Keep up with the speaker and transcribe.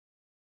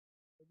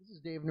This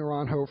is Dave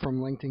Naranjo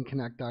from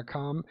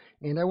LinkedInConnect.com,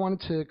 and I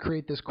wanted to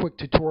create this quick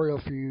tutorial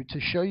for you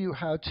to show you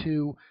how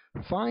to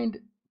find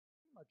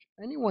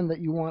anyone that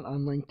you want on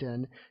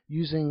LinkedIn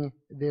using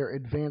their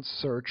advanced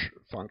search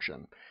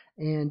function.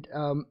 And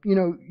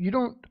you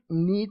don't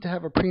need to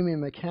have a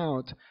premium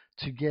account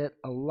to get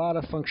a lot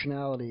of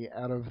functionality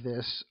out of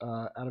this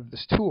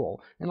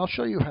tool, and I'll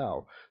show you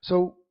how.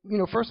 So,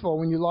 first of all,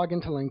 when you log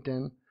into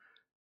LinkedIn,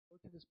 go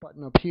to this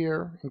button up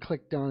here and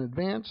click down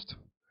Advanced.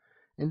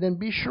 And then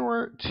be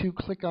sure to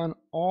click on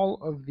all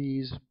of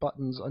these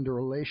buttons under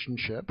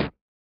Relationship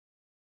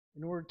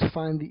in order to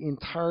find the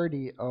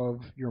entirety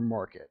of your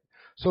market.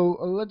 So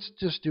let's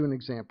just do an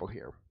example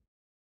here.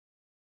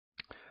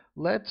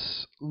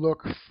 Let's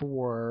look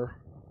for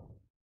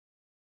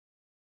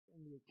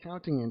in the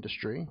accounting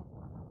industry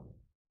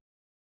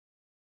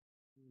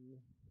in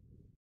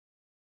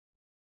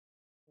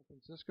San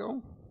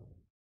Francisco.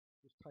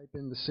 Just type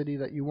in the city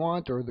that you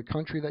want or the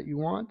country that you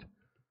want.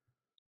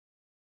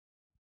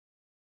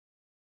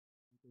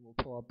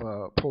 We'll pull up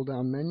a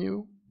pull-down menu.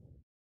 Make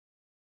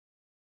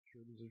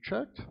sure these are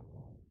checked.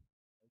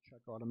 I'll check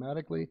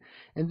automatically.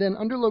 And then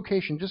under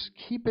location, just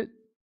keep it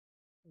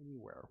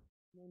anywhere.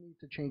 No need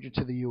to change it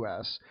to the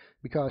U.S.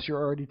 because you're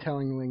already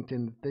telling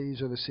LinkedIn that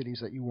these are the cities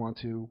that you want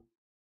to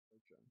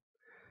search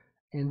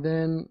in. And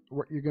then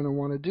what you're going to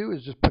want to do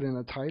is just put in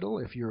a title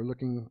if you're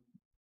looking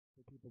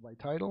for people by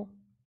title.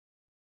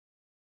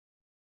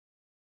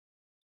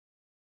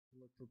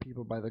 Look for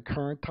people by the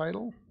current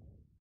title.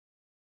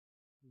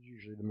 Is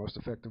usually the most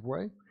effective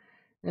way.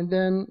 And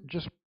then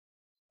just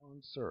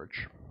on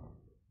search.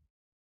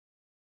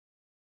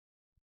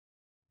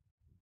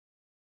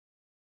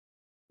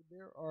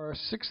 There are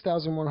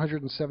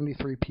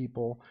 6,173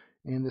 people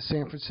in the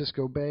San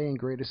Francisco Bay and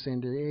Greater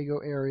San Diego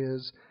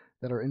areas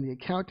that are in the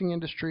accounting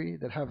industry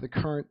that have the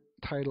current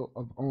title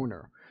of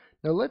owner.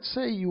 Now let's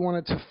say you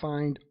wanted to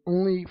find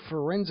only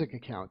forensic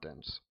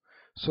accountants.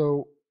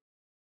 So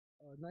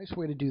a nice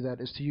way to do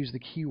that is to use the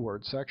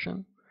keyword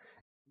section.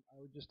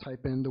 I would just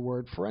type in the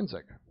word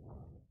forensic.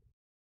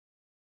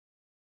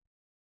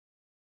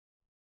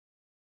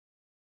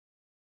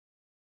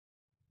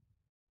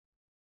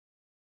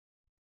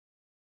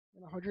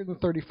 And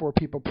 134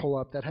 people pull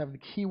up that have the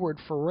keyword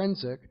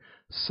forensic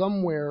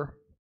somewhere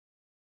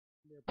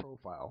in their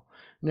profile.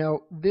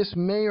 Now, this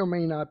may or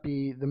may not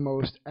be the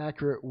most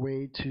accurate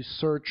way to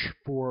search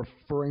for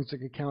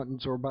forensic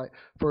accountants or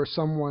for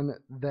someone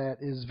that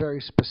is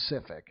very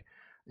specific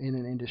in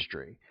an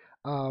industry.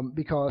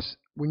 Because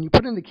when you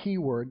put in the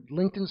keyword,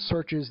 LinkedIn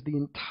searches the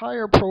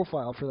entire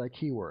profile for that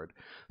keyword.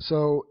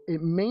 So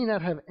it may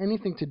not have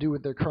anything to do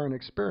with their current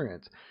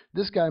experience.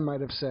 This guy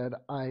might have said,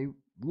 I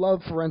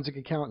love forensic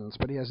accountants,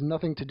 but he has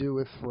nothing to do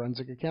with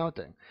forensic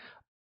accounting.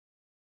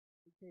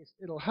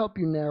 It'll help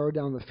you narrow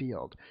down the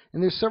field.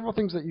 And there's several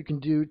things that you can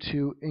do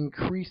to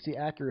increase the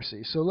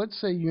accuracy. So let's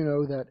say you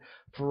know that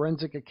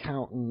forensic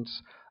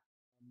accountants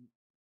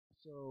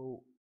would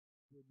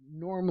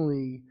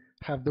normally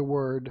have the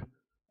word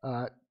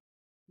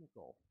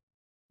technical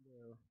in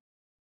their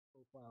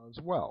profile as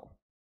well.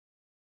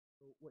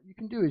 So what you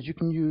can do is you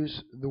can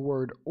use the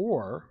word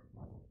or,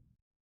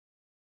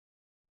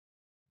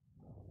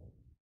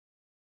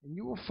 and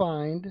you will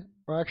find,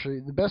 or actually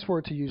the best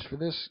word to use for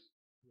this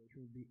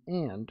would be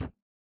and.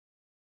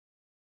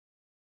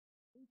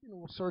 LinkedIn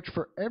will search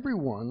for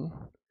everyone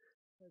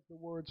who has the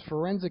words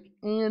forensic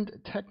and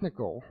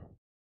technical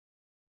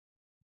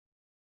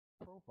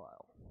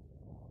profile.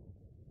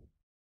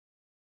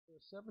 There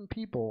are 7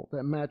 people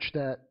that match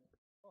that.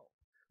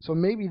 So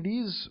maybe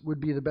these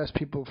would be the best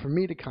people for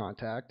me to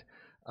contact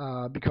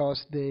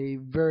because they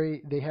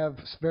have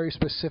very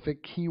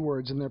specific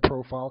keywords in their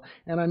profile,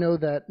 and I know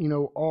that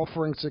all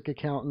forensic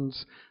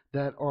accountants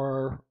that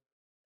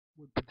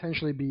would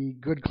potentially be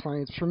good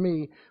clients for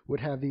me would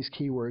have these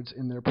keywords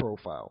in their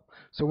profile.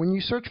 So when you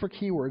search for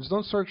keywords,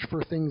 don't search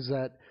for things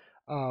that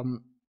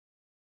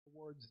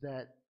words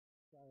that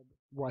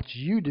what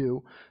you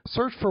do.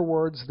 Search for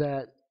words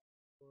that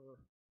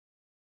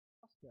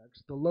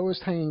the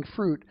lowest hanging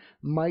fruit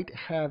might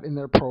have in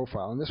their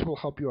profile, and this will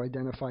help you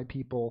identify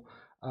people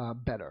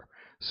better.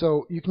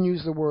 So you can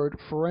use the word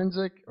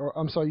forensic, or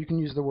I'm sorry, you can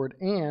use the word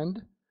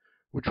and,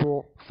 which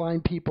will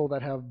find people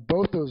that have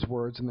both those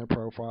words in their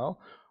profile,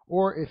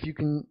 or if you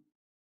can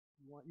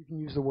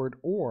use the word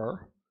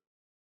or.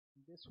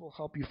 This will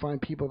help you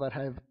find people that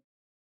have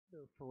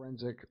either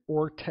forensic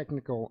or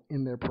technical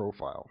in their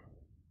profile.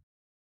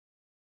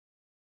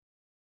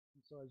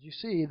 So as you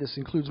see, this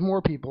includes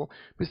more people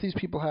because these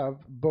people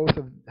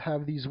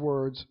have these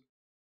words,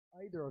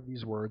 either of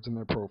these words in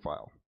their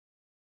profile.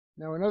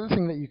 Now another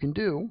thing that you can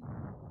do,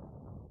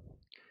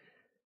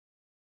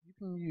 you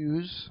can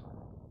use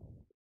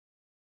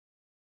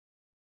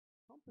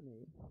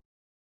company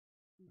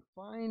to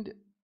find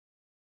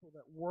people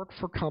that work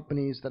for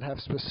companies that have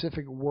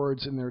specific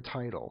words in their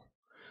title.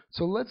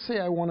 So let's say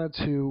I wanted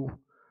to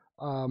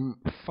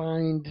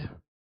find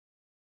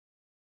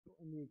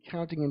in the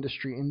accounting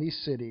industry in these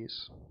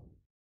cities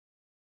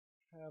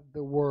have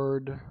the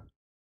word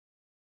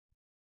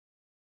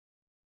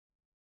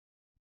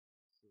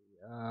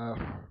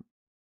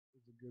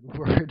is a good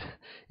word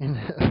in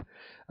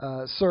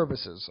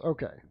services.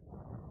 Okay,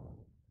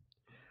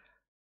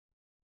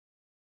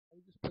 I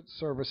just put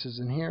services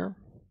in here,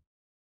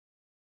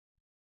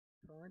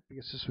 current,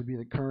 because this would be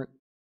the current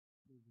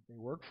that they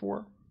work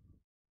for.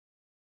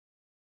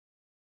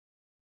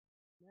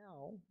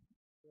 Now,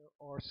 there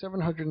are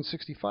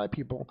 765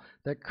 people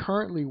that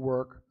currently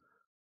work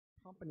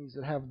companies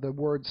that have the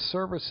word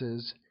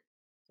services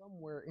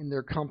somewhere in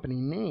their company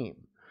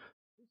name.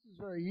 This is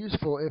very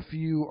useful if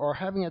you are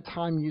having a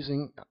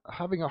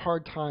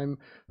hard time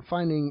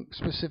finding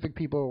specific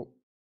people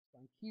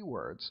on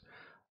keywords.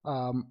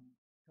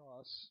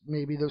 Because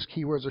maybe those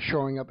keywords are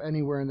showing up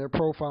anywhere in their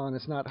profile and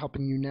it's not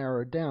helping you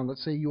narrow it down.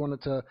 Let's say you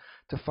wanted to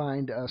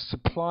find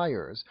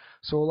suppliers.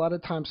 So a lot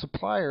of times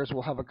suppliers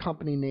will have a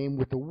company name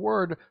with the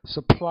word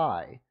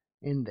supply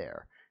in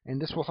there. And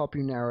this will help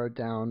you narrow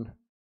down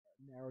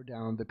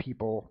the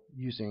people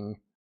using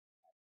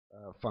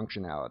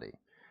functionality.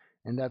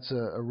 And that's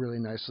a really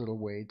nice little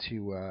way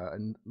to a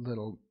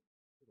little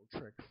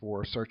trick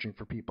for searching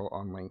for people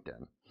on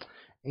LinkedIn.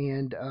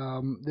 And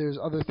there's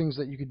other things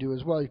that you could do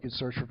as well. You could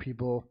search for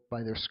people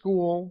by their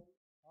school,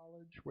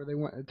 college, where they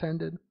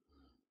attended. Of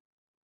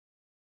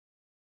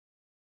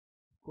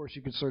course,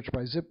 you could search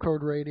by zip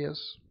code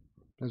radius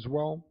as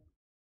well.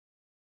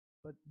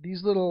 But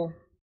these little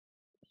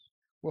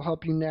will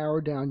help you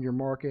narrow down your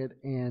market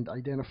and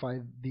identify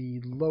the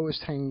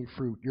lowest hanging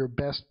fruit, your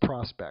best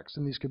prospects.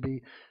 And these could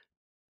be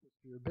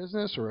your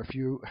business, or if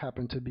you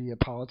happen to be a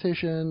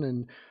politician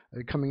and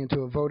coming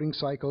into a voting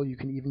cycle, you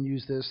can even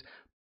use this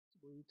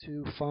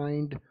to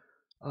find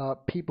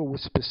people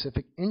with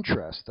specific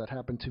interests that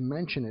happen to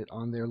mention it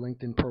on their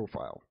LinkedIn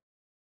profile.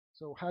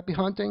 So happy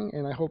hunting,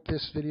 and I hope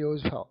this video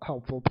is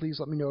helpful. Please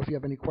let me know if you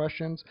have any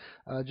questions.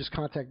 Just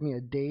contact me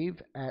at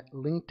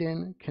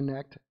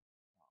dave@linkedin-connect.com.